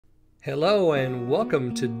Hello and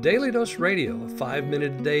welcome to Daily Dose Radio, a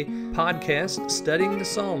 5-minute-a-day podcast studying the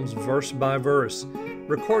Psalms verse by verse,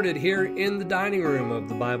 recorded here in the dining room of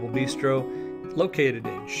the Bible Bistro, located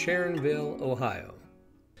in Sharonville, Ohio.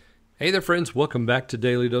 Hey there friends, welcome back to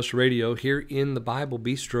Daily Dose Radio here in the Bible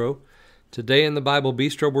Bistro. Today in the Bible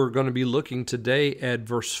Bistro we're going to be looking today at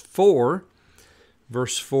verse 4.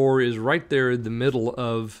 Verse 4 is right there in the middle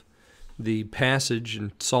of the passage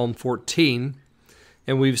in Psalm 14.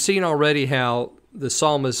 And we've seen already how the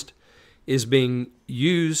psalmist is being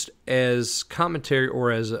used as commentary or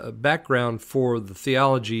as a background for the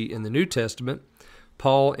theology in the New Testament.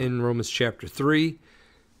 Paul in Romans chapter 3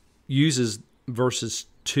 uses verses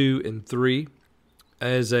 2 and 3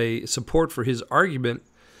 as a support for his argument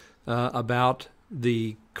about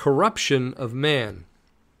the corruption of man.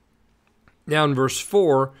 Now in verse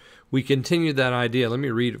 4, we continue that idea. Let me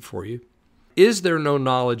read it for you. Is there no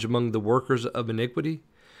knowledge among the workers of iniquity,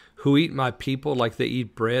 who eat my people like they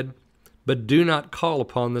eat bread, but do not call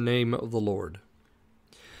upon the name of the Lord?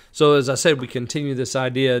 So as I said, we continue this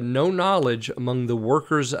idea, no knowledge among the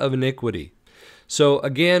workers of iniquity. So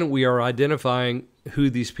again, we are identifying who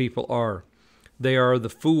these people are. They are the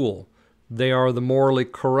fool. They are the morally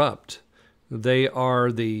corrupt. They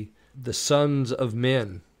are the sons of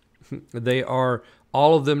men. They are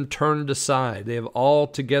all of them turned aside. They have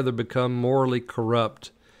altogether become morally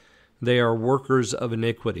corrupt. They are workers of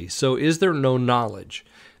iniquity. So is there no knowledge?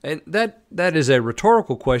 And that is a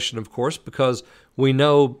rhetorical question, of course, because we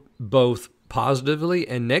know both positively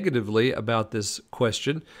and negatively about this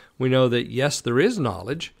question. We know that, yes, there is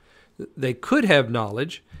knowledge. They could have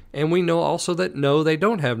knowledge. And we know also that, no, they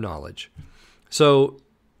don't have knowledge. So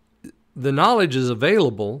the knowledge is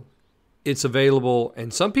available. It's available,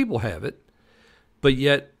 and some people have it. But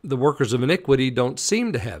yet the workers of iniquity don't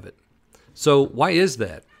seem to have it. So why is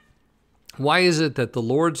that? Why is it that the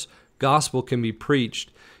Lord's gospel can be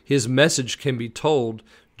preached, his message can be told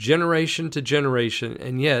generation to generation,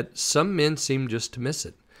 and yet some men seem just to miss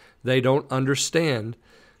it? They don't understand.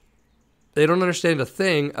 They don't understand a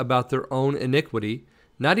thing about their own iniquity,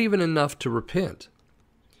 not even enough to repent.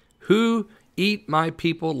 Who eat my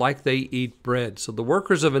people like they eat bread? So the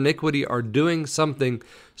workers of iniquity are doing something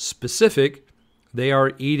specific. They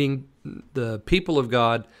are eating the people of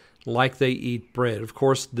God like they eat bread. Of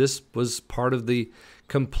course, this was part of the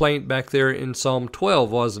complaint back there in Psalm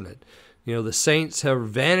 12, wasn't it? You know, the saints are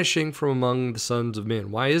vanishing from among the sons of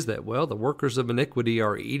men. Why is that? Well, the workers of iniquity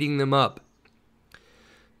are eating them up.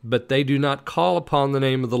 But they do not call upon the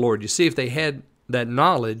name of the Lord. You see, if they had that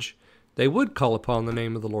knowledge, they would call upon the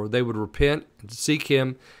name of the Lord. They would repent and seek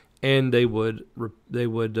him, and they would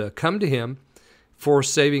come to him for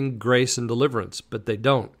saving grace and deliverance, but they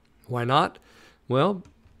don't. Why not? Well,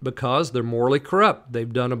 because they're morally corrupt.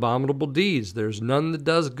 They've done abominable deeds. There's none that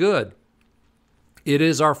does good. It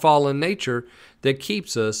is our fallen nature that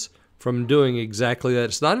keeps us from doing exactly that.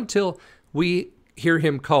 It's not until we hear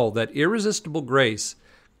him call, that irresistible grace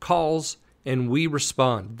calls and we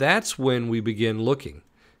respond. That's when we begin looking.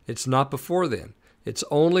 It's not before then. It's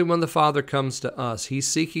only when the Father comes to us. He's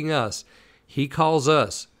seeking us. He calls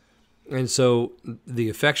us. And so the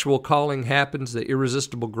effectual calling happens, the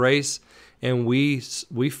irresistible grace, and we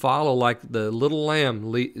follow like the little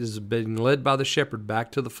lamb is being led by the shepherd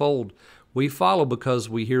back to the fold. We follow because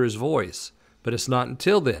we hear his voice, but it's not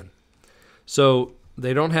until then. So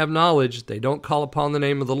they don't have knowledge. They don't call upon the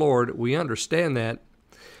name of the Lord. We understand that.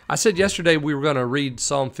 I said yesterday we were going to read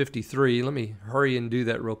Psalm 53. Let me hurry and do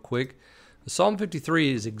that real quick. Psalm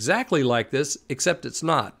 53 is exactly like this, except it's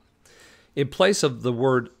not. In place of the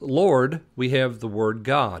word Lord, we have the word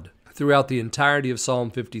God throughout the entirety of Psalm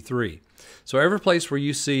 53. So every place where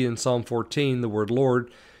you see in Psalm 14 the word Lord,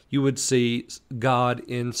 you would see God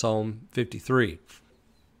in Psalm 53.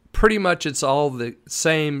 Pretty much it's all the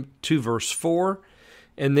same to verse 4.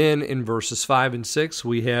 And then in verses 5 and 6,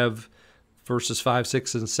 we have verses 5,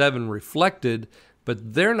 6, and 7 reflected,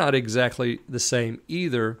 but they're not exactly the same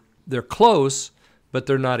either. They're close, but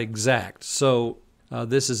they're not exact. So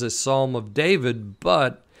this is a Psalm of David,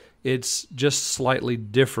 but it's just slightly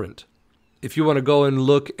different. If you want to go and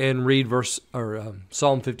look and read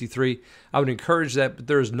Psalm 53, I would encourage that, but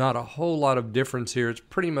there's not a whole lot of difference here. It's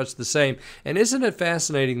pretty much the same. And isn't it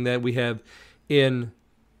fascinating that we have in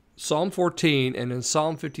Psalm 14 and in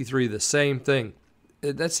Psalm 53 the same thing?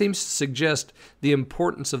 That seems to suggest the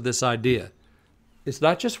importance of this idea. It's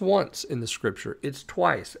not just once in the Scripture, it's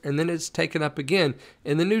twice, and then it's taken up again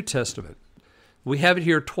in the New Testament. We have it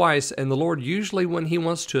here twice, and the Lord usually when he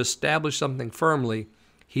wants to establish something firmly,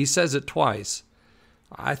 he says it twice.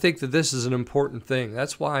 I think that this is an important thing.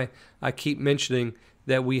 That's why I keep mentioning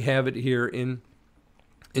that we have it here in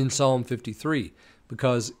in Psalm 53,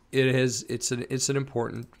 because it's an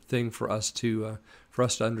important thing for us to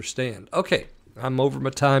understand. Okay, I'm over my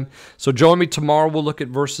time, so join me tomorrow. We'll look at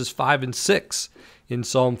verses 5 and 6 in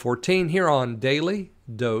Psalm 14 here on Daily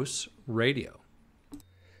Dose Radio.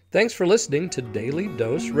 Thanks for listening to Daily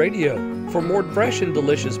Dose Radio. For more fresh and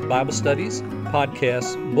delicious Bible studies,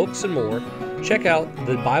 podcasts, books, and more, check out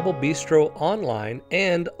the Bible Bistro online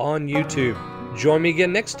and on YouTube. Join me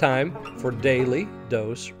again next time for Daily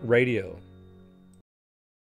Dose Radio.